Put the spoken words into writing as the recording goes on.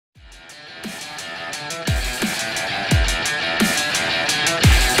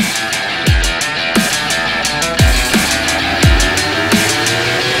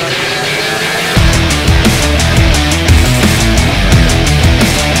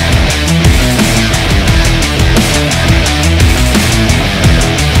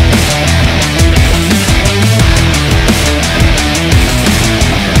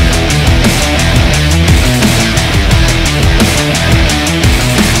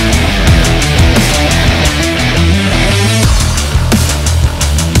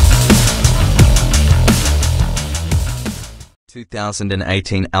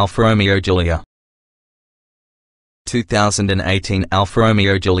2018 Alfa Romeo Giulia. 2018 Alfa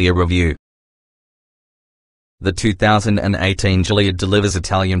Romeo Giulia Review. The 2018 Giulia delivers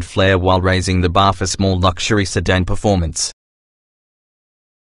Italian flair while raising the bar for small luxury sedan performance.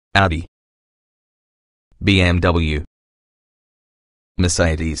 Audi, BMW,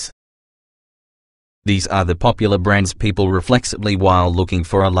 Mercedes. These are the popular brands people reflexively while looking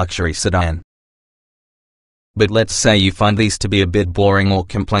for a luxury sedan. But let's say you find these to be a bit boring or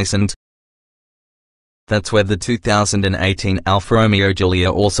complacent. That's where the 2018 Alfa Romeo Giulia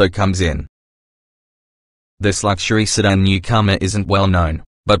also comes in. This luxury sedan newcomer isn't well known,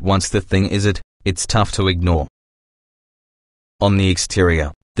 but once the thing is it's tough to ignore. On the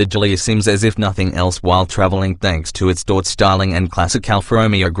exterior, the Giulia seems as if nothing else while traveling thanks to its door styling and classic Alfa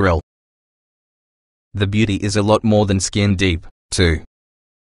Romeo grille. The beauty is a lot more than skin deep, too.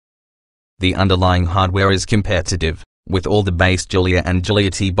 The underlying hardware is competitive, with all the base Giulia and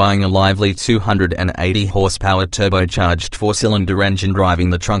Giulietta buying a lively 280 horsepower turbocharged 4-cylinder engine driving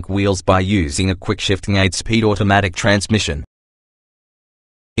the trunk wheels by using a quick-shifting 8-speed automatic transmission.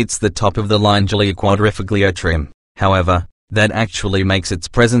 It's the top-of-the-line Giulia quadrifoglio trim, however, that actually makes its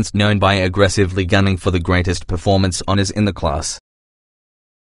presence known by aggressively gunning for the greatest performance honors in the class.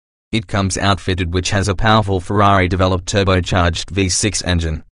 It comes outfitted which has a powerful Ferrari-developed turbocharged V6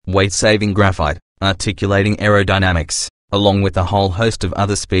 engine, weight-saving graphite, articulating aerodynamics, along with a whole host of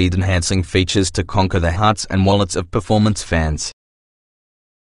other speed-enhancing features to conquer the hearts and wallets of performance fans.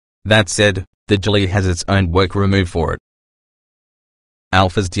 That said, the Giulia has its own work removed for it.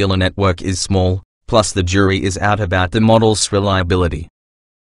 Alfa's dealer network is small, plus the jury is out about the model's reliability.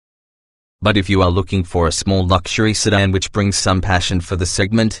 But if you are looking for a small luxury sedan which brings some passion for the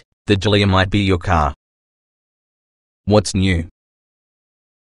segment, the Giulia might be your car. What's new?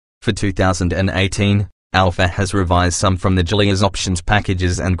 For 2018, Alfa has revised some from the Giulia's options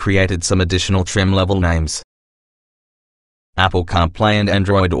packages and created some additional trim-level names. Apple CarPlay and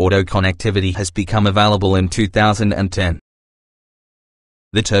Android Auto connectivity has become available in 2010.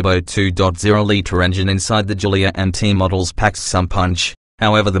 The turbo 2.0-litre engine inside the Giulia and T models packs some punch,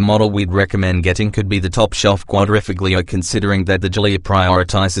 however the model we'd recommend getting could be the top-shelf quadrifoglio considering that the Giulia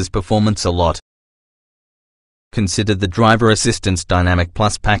prioritizes performance a lot. Consider the Driver Assistance Dynamic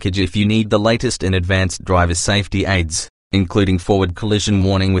Plus package if you need the latest in advanced driver safety aids, including forward collision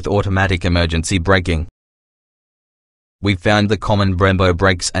warning with automatic emergency braking. We found the common Brembo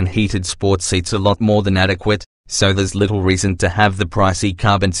brakes and heated sport seats a lot more than adequate, so there's little reason to have the pricey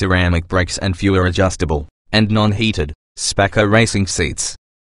carbon ceramic brakes and fewer adjustable, and non-heated, Spacco racing seats.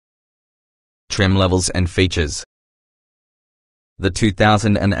 Trim levels and features. The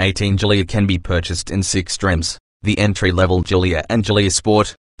 2018 Giulia can be purchased in 6 trims, the entry-level Giulia and Giulia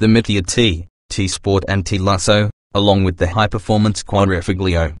Sport, the mid-tier T, T-Sport and T-Lusso, along with the high-performance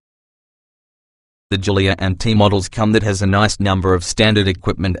quadrifoglio. The Giulia and T models come that has a nice number of standard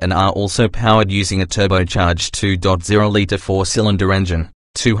equipment and are also powered using a turbocharged 2.0-litre 4-cylinder engine,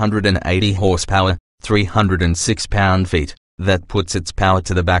 280 horsepower, 306 pound-feet, that puts its power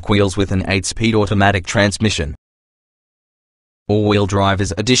to the back wheels with an 8-speed automatic transmission. All-wheel drive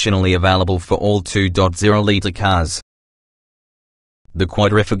is additionally available for all 2.0-litre cars. The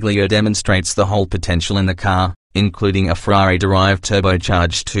quadrifoglio demonstrates the whole potential in the car, including a Ferrari-derived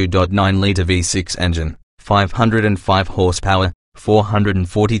turbocharged 2.9-litre V6 engine, 505 horsepower,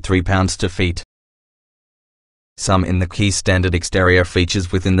 443 pounds-feet. Some in the key standard exterior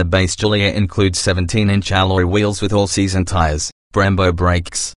features within the base Giulia include 17-inch alloy wheels with all-season tyres, Brembo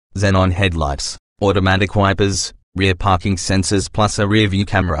brakes, xenon headlights, automatic wipers, rear parking sensors plus a rear-view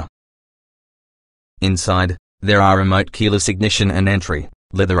camera. Inside, there are remote keyless ignition and entry,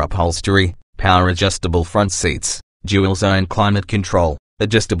 leather upholstery, power-adjustable front seats, dual-zone climate control,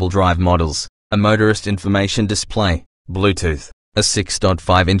 adjustable drive models, a motorist information display, Bluetooth, a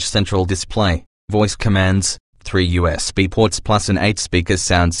 6.5-inch central display, voice commands, 3 USB ports plus an 8-speaker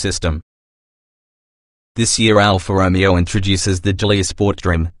sound system. This year Alfa Romeo introduces the Giulia Sport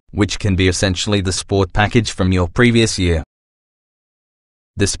trim, which can be essentially the sport package from your previous year.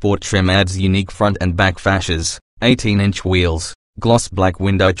 The sport trim adds unique front and back fascias, 18-inch wheels, gloss black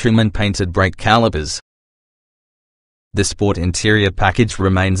window trim and painted brake calipers. The sport interior package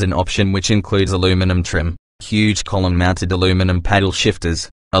remains an option which includes aluminum trim, huge column-mounted aluminum paddle shifters,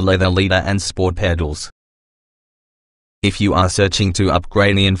 a leather leader and sport pedals. If you are searching to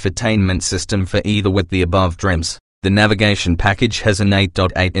upgrade the infotainment system for either with the above trims, the navigation package has an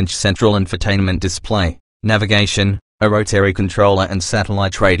 8.8-inch central infotainment display, navigation, a rotary controller and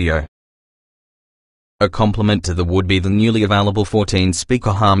satellite radio. A complement to the would be the newly available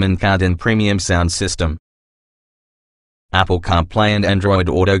 14-speaker Harman Kardon premium sound system. Apple CarPlay and Android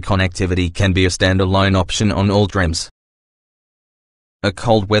Auto connectivity can be a standalone option on all trims. A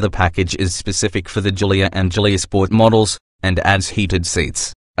cold weather package is specific for the Giulia and Giulia Sport models, and adds heated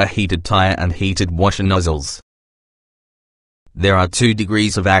seats, a heated tire and heated washer nozzles. There are 2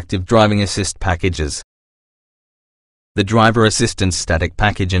 degrees of active driving assist packages. The driver assistance static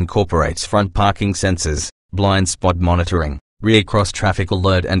package incorporates front parking sensors, blind spot monitoring, rear cross-traffic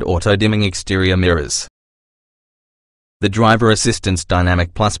alert and auto-dimming exterior mirrors. The driver assistance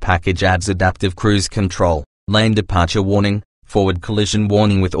dynamic plus package adds adaptive cruise control, lane departure warning, forward collision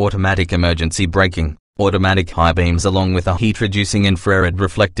warning with automatic emergency braking, automatic high beams along with a heat-reducing infrared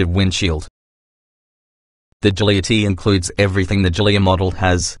reflective windshield. The Giulietta includes everything the Giulia model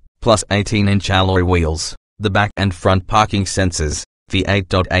has, plus 18-inch alloy wheels, the back and front parking sensors, the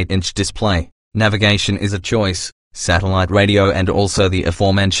 8.8-inch display, navigation is a choice, satellite radio and also the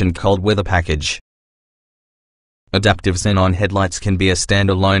aforementioned cold weather package. Adaptive xenon headlights can be a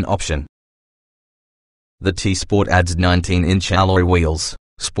standalone option. The T-Sport adds 19-inch alloy wheels,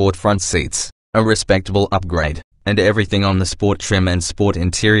 sport front seats, a respectable upgrade, and everything on the sport trim and sport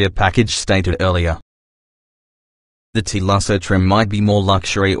interior package stated earlier. The T-Lusso trim might be more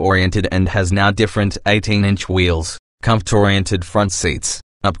luxury-oriented and has now different 18-inch wheels, comfort-oriented front seats,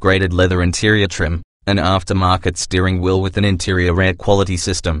 upgraded leather interior trim, an aftermarket steering wheel with an interior air quality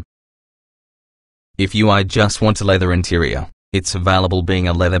system. If you just want a leather interior, it's available being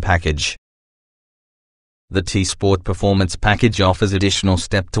a leather package. The T-Sport Performance package offers additional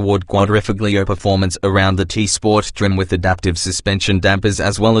step toward quadrifoglio performance around the T-Sport trim with adaptive suspension dampers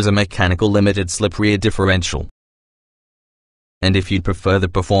as well as a mechanical limited slip rear differential. And if you'd prefer the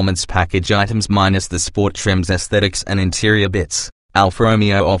performance package items minus the sport trim's aesthetics and interior bits, Alfa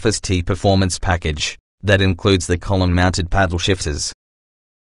Romeo offers T-Performance package, that includes the column-mounted paddle shifters.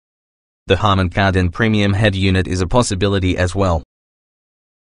 The Harman Kardon premium head unit is a possibility as well.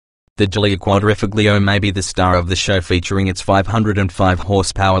 The Giulia Quadrifoglio may be the star of the show featuring its 505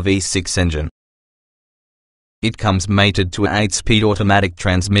 horsepower V6 engine. It comes mated to an 8-speed automatic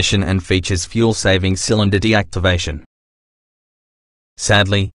transmission and features fuel-saving cylinder deactivation.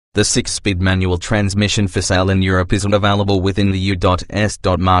 Sadly, the 6-speed manual transmission for sale in Europe isn't available within the U.S.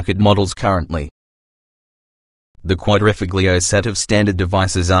 market models currently. The Quadrifoglio set of standard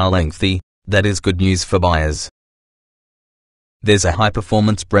devices are lengthy, that is good news for buyers. There's a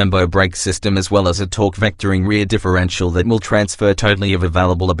high-performance Brembo brake system as well as a torque vectoring rear differential that will transfer totally of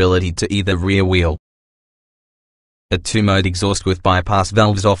available ability to either rear wheel. A 2-mode exhaust with bypass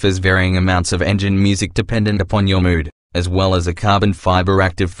valves offers varying amounts of engine music dependent upon your mood, as well as a carbon fiber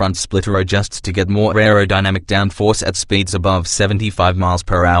active front splitter adjusts to get more aerodynamic downforce at speeds above 75 miles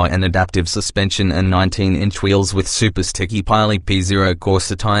per hour and adaptive suspension and 19-inch wheels with super sticky Pirelli P0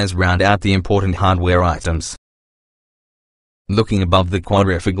 Corsa tires round out the important hardware items. Looking above the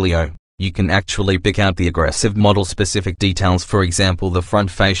Quadrifoglio, you can actually pick out the aggressive model-specific details, for example the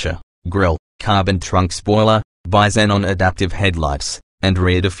front fascia, grille, carbon trunk spoiler, bi-xenon adaptive headlights, and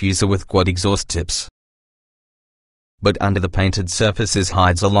rear diffuser with quad exhaust tips. But under the painted surfaces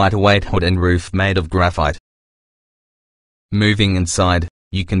hides a lighter weight hood and roof made of graphite. Moving inside,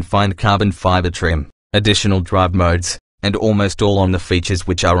 you can find carbon fiber trim, additional drive modes, and almost all on the features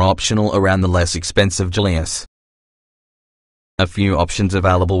which are optional around the less expensive Giulias. A few options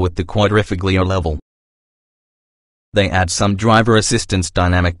available with the Quadrifoglio level. They add some driver assistance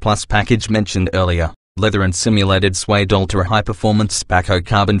dynamic plus package mentioned earlier, leather and simulated suede ultra high performance Spaco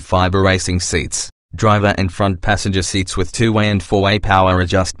carbon fiber racing seats, driver and front passenger seats with 2-way and 4-way power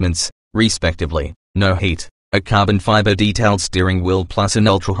adjustments, respectively, no heat, a carbon fiber detailed steering wheel plus an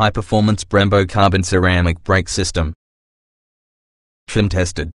ultra high performance Brembo carbon ceramic brake system. Trim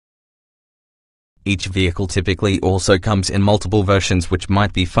tested. Each vehicle typically also comes in multiple versions which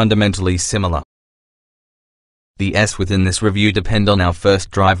might be fundamentally similar. The S within this review depend on our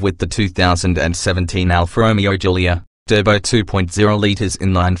first drive with the 2017 Alfa Romeo Giulia, turbo 2.0 litres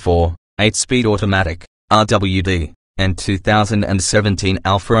inline-4, 8-speed automatic, RWD, and 2017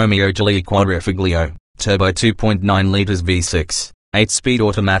 Alfa Romeo Giulia Quadrifoglio, turbo 2.9 litres V6, 8-speed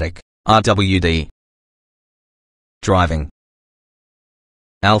automatic, RWD. Driving.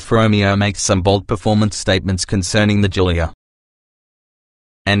 Alfa Romeo makes some bold performance statements concerning the Giulia.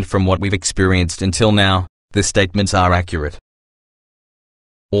 And from what we've experienced until now, the statements are accurate.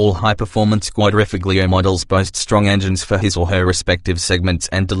 All high-performance Quadrifoglio models boast strong engines for his or her respective segments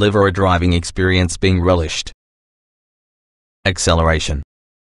and deliver a driving experience being relished. Acceleration.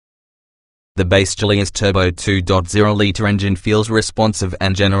 The base Giulia's turbo 2.0-litre engine feels responsive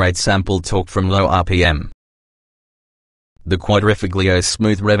and generates ample torque from low RPM. The Quadrifoglio's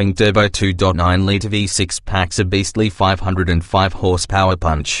smooth revving turbo 2.9-litre V6 packs a beastly 505 horsepower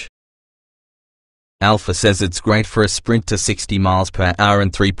punch. Alfa says it's great for a sprint to 60 miles per hour in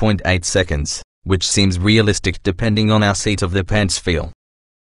 3.8 seconds, which seems realistic depending on our seat of the pants feel.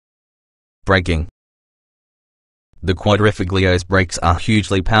 Braking. The Quadrifoglio's brakes are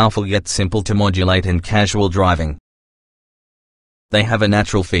hugely powerful yet simple to modulate in casual driving. They have a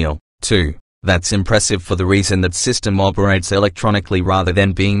natural feel, too. That's impressive for the reason that system operates electronically rather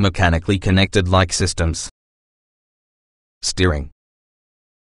than being mechanically connected like systems. Steering.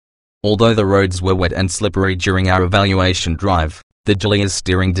 Although the roads were wet and slippery during our evaluation drive, the Giulia's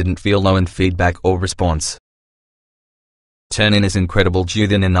steering didn't feel low in feedback or response. Turn-in is incredible due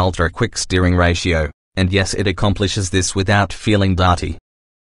to an ultra-quick steering ratio, and yes, it accomplishes this without feeling dirty.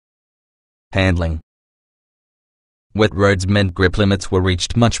 Handling. Wet roads meant grip limits were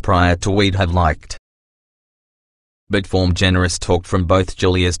reached much prior to we'd have liked. But form generous torque from both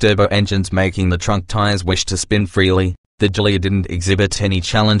Giulia's turbo engines making the trunk tires wish to spin freely, the Giulia didn't exhibit any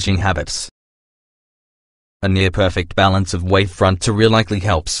challenging habits. A near-perfect balance of weight front to rear likely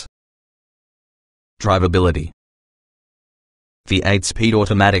helps. Drivability. The 8-speed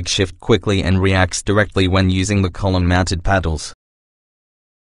automatic shifts quickly and reacts directly when using the column-mounted paddles.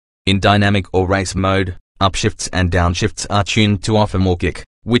 In dynamic or race mode, upshifts and downshifts are tuned to offer more kick,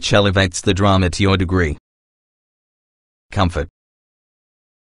 which elevates the drama to your degree. Comfort.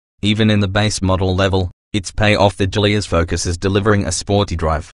 Even in the base model level, it's payoff the Giulia's focus is delivering a sporty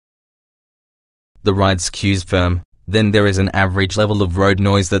drive. The ride skews firm, then there is an average level of road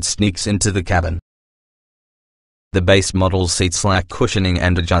noise that sneaks into the cabin. The base model seats lack cushioning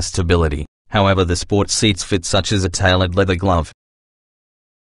and adjustability, however the sport seats fit such as a tailored leather glove.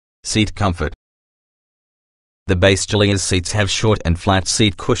 Seat comfort. The base Giulia's seats have short and flat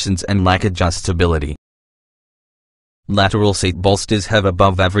seat cushions and lack adjustability. Lateral seat bolsters have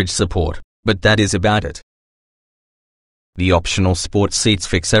above average support, but that is about it. The optional sport seats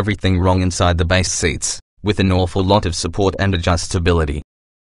fix everything wrong inside the base seats, with an awful lot of support and adjustability.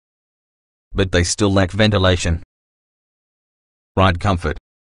 But they still lack ventilation. Ride comfort.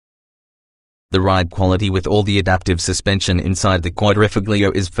 The ride quality with all the adaptive suspension inside the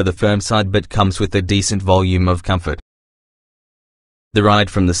Quadrifoglio is for the firm side but comes with a decent volume of comfort. The ride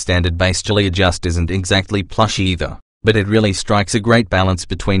from the standard base Giulia just isn't exactly plush either, but it really strikes a great balance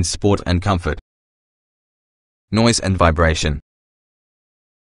between sport and comfort. Noise and vibration.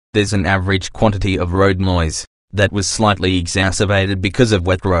 There's an average quantity of road noise, that was slightly exacerbated because of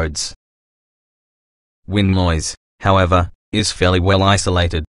wet roads. Wind noise, however, is fairly well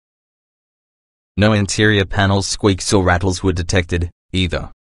isolated. No interior panels squeaks or rattles were detected, either.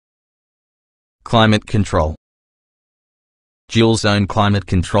 Climate control. Dual zone climate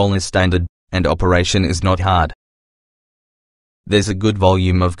control is standard, and operation is not hard. There's a good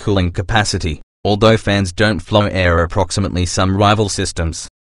volume of cooling capacity, although fans don't flow air approximately some rival systems.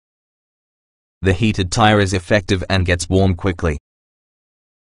 The heated tire is effective and gets warm quickly.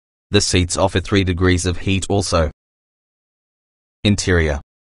 The seats offer 3 degrees of heat also. Interior.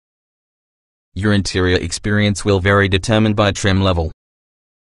 Your interior experience will vary determined by trim level.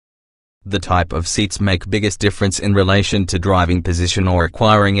 The type of seats make biggest difference in relation to driving position or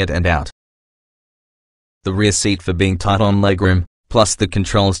acquiring it and out. The rear seat for being tight on legroom, plus the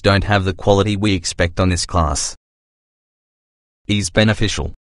controls don't have the quality we expect on this class. Is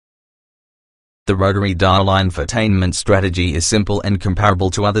beneficial. The rotary dial infotainment strategy is simple and comparable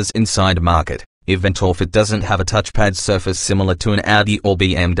to others inside market, even if it doesn't have a touchpad surface similar to an Audi or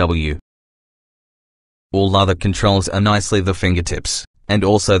BMW. All other controls are nicely the fingertips, and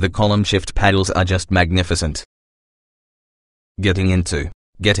also the column shift paddles are just magnificent. Getting into,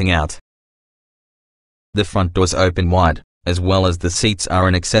 getting out. The front doors open wide, as well as the seats are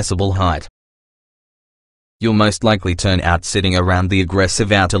an accessible height. You'll most likely turn out sitting around the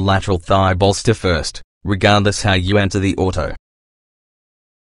aggressive outer lateral thigh bolster first, regardless how you enter the auto.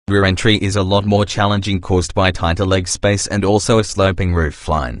 Rear entry is a lot more challenging caused by tighter leg space and also a sloping roof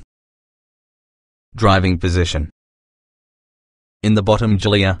line. Driving position. In the bottom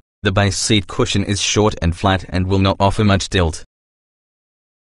Giulia, the base seat cushion is short and flat and will not offer much tilt.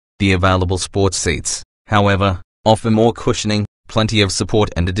 The available sports seats, however, offer more cushioning, plenty of support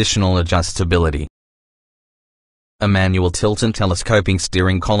and additional adjustability. A manual tilt and telescoping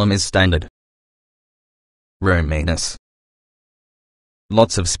steering column is standard. Roominess.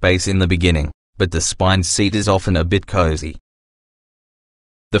 Lots of space in the beginning, but the spine seat is often a bit cozy.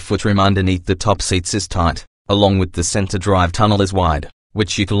 The footroom underneath the top seats is tight, along with the center drive tunnel is wide,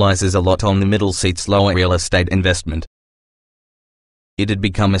 which utilizes a lot on the middle seat's lower real estate investment. It'd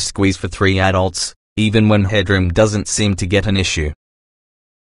become a squeeze for 3 adults, even when headroom doesn't seem to get an issue.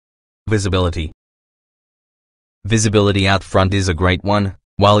 Visibility. Visibility out front is a great one,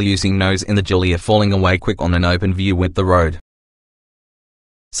 while using nose in the Giulia falling away quick on an open view with the road.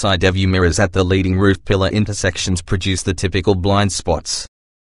 Side view mirrors at the leading roof pillar intersections produce the typical blind spots.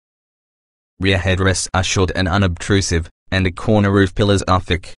 Rear headrests are short and unobtrusive, and the corner roof pillars are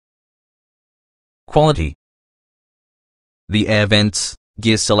thick. Quality. The air vents,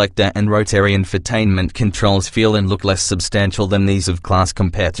 gear selector and rotary infotainment controls feel and look less substantial than these of class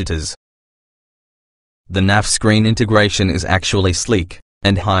competitors. The nav screen integration is actually sleek,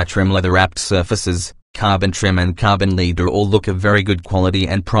 and high trim leather-wrapped surfaces, carbon trim and carbon leader all look of very good quality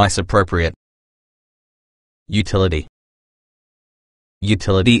and price appropriate. Utility.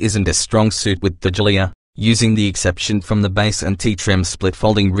 Utility isn't a strong suit with the Giulia, using the exception from the base and T-trim split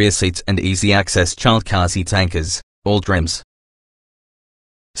folding rear seats and easy access child car seat anchors, all trims.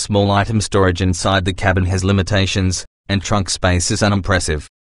 Small item storage inside the cabin has limitations, and trunk space is unimpressive.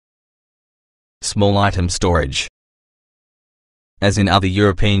 Small item storage. As in other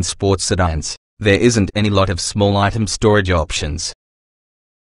European sports sedans, there isn't any lot of small item storage options.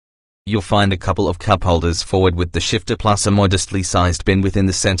 You'll find a couple of cup holders forward with the shifter plus a modestly sized bin within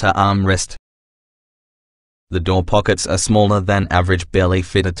the center armrest. The door pockets are smaller than average, barely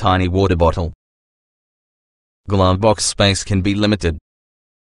fit a tiny water bottle. Glove box space can be limited.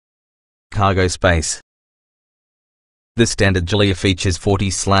 Cargo space. The standard Giulia features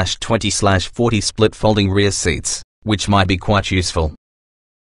 40/20/40 split folding rear seats, which might be quite useful.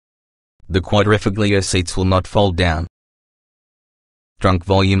 The quadrifoglio seats will not fold down. Trunk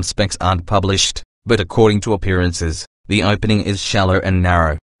volume specs aren't published, but according to appearances, the opening is shallow and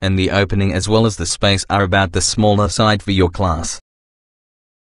narrow, and the opening as well as the space are about the smaller side for your class.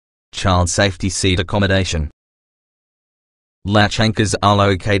 Child safety seat accommodation. Latch anchors are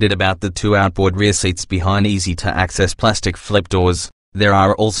located about the two outboard rear seats behind easy-to-access plastic flip doors. There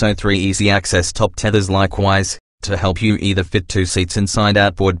are also 3 easy-access top tethers likewise, to help you either fit 2 seats inside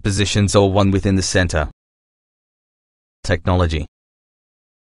outboard positions or one within the center. Technology.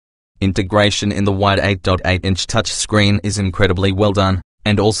 Integration in the wide 8.8-inch touchscreen is incredibly well done,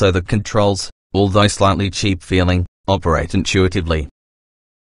 and also the controls, although slightly cheap feeling, operate intuitively.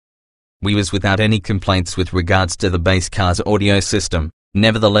 We was without any complaints with regards to the base car's audio system.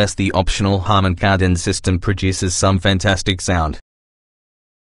 Nevertheless, the optional Harman Kardon system produces some fantastic sound.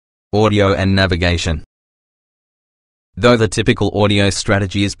 Audio and navigation. Though the typical audio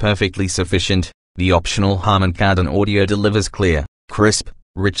strategy is perfectly sufficient, the optional Harman Kardon audio delivers clear, crisp,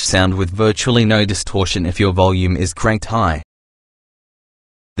 rich sound with virtually no distortion if your volume is cranked high.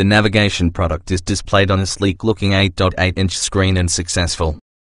 The navigation product is displayed on a sleek-looking 8.8-inch screen and successful.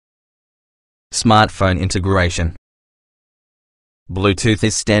 Smartphone integration. Bluetooth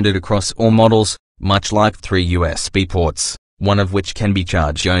is standard across all models, much like 3 USB ports, one of which can be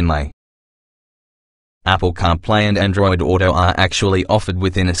charged only. Apple CarPlay and Android Auto are actually offered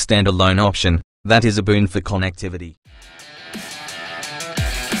within a standalone option. That is a boon for connectivity.